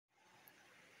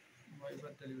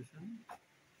Wybor television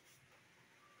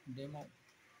demo.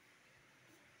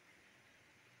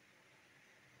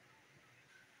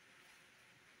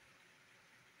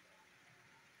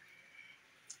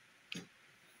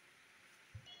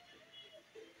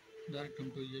 Direct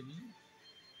come to AV,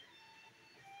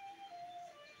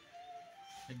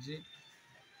 exit,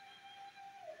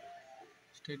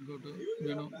 straight go to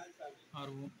menu or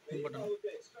home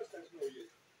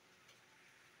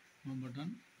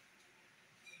button,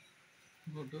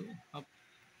 go to up,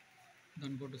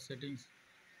 then go to settings,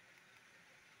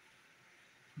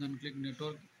 then click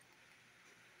network,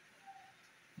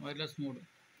 wireless mode,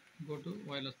 go to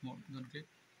wireless mode, then click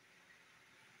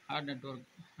add network,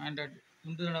 and add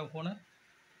phone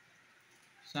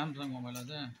Samsung mobile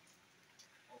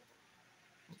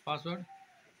password,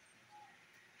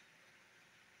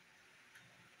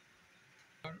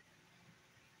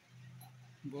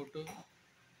 go to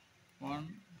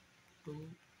 1 2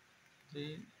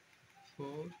 3 4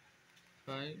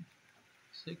 5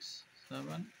 6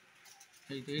 7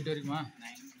 8 varikuma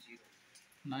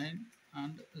 9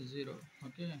 and 0.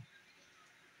 Okay,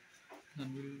 then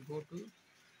we will go to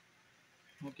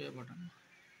OK button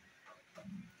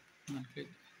and click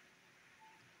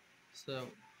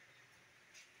save.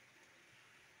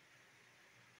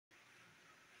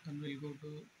 Then we'll go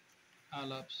to all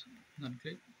apps, then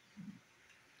click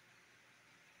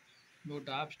go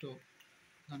to app store,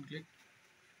 then click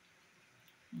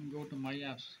go to my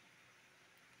apps,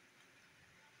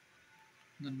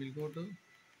 then we'll go to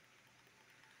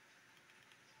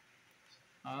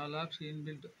all apps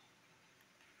inbuilt,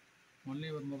 only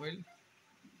your mobile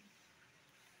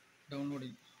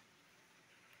downloading.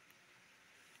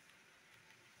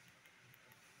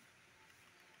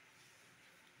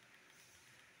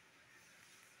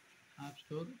 App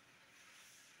store,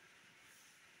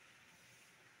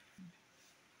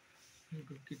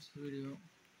 YouTube Kids video,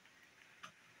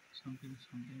 something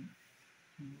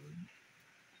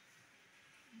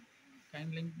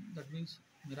kind link, that means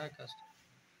Miracast.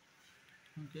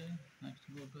 Okay, next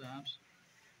go to apps,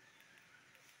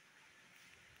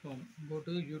 home, go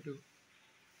to YouTube,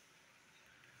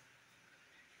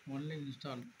 only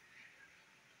installed,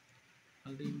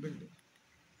 already inbuilt,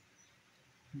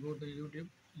 go to YouTube,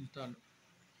 install.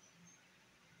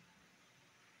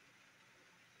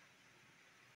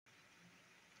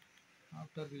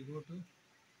 After we go to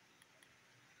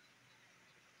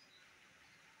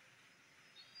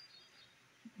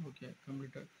OK,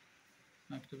 completed.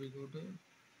 Next we go to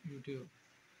YouTube.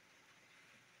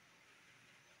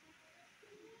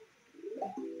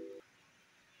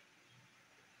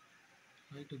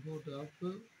 Try to go to up,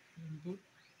 input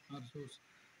or source,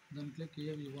 then click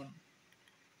AV1.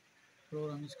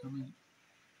 Program is coming.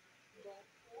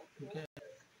 Okay,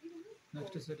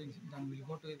 next settings, then we'll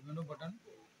go to menu button,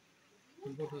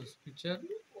 we'll go to picture,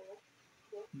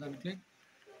 then click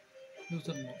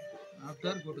user mode.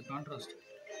 After go to contrast,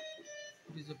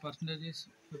 it is a percentage is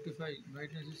 55,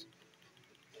 brightness is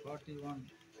 41,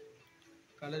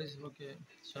 color is okay,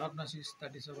 sharpness is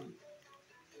 37.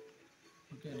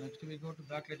 Okay, next we go to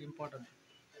backlight, important.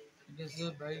 It is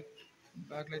a bright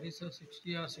backlight is a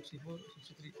 60 or 64,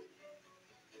 63.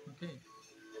 Okay,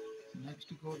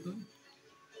 next go to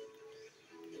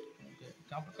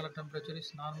color temperature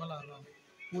is normal or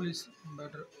cool is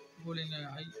better, cooling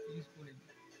high is cooling.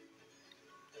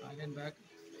 Again back,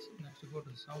 next go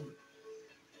to sound,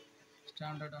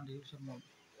 standard and user mode.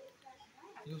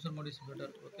 User mode is better.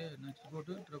 Okay, next go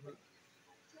to treble.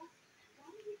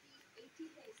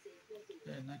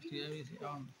 Okay, next here is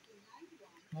on,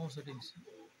 more settings.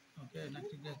 Okay,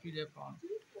 next is PDF on.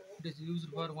 It is used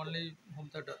for only home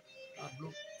theater or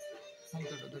blue home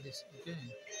theater, that is okay.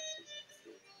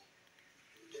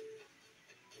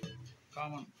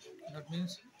 Common, that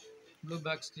means blue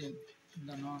back screen,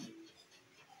 then on.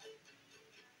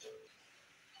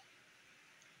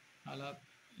 I'll have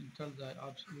install the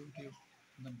apps YouTube,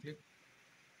 then click.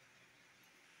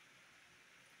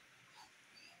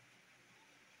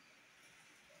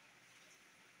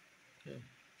 Okay,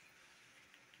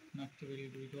 next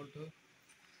we go to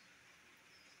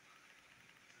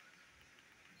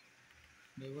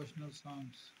devotional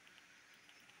songs.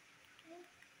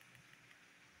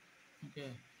 Okay,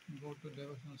 go to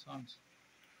devotional songs,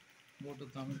 go to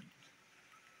Tamil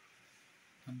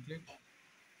and click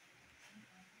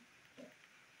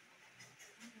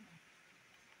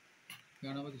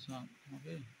Ganapati song.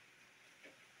 Okay,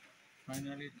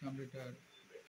 finally it completed.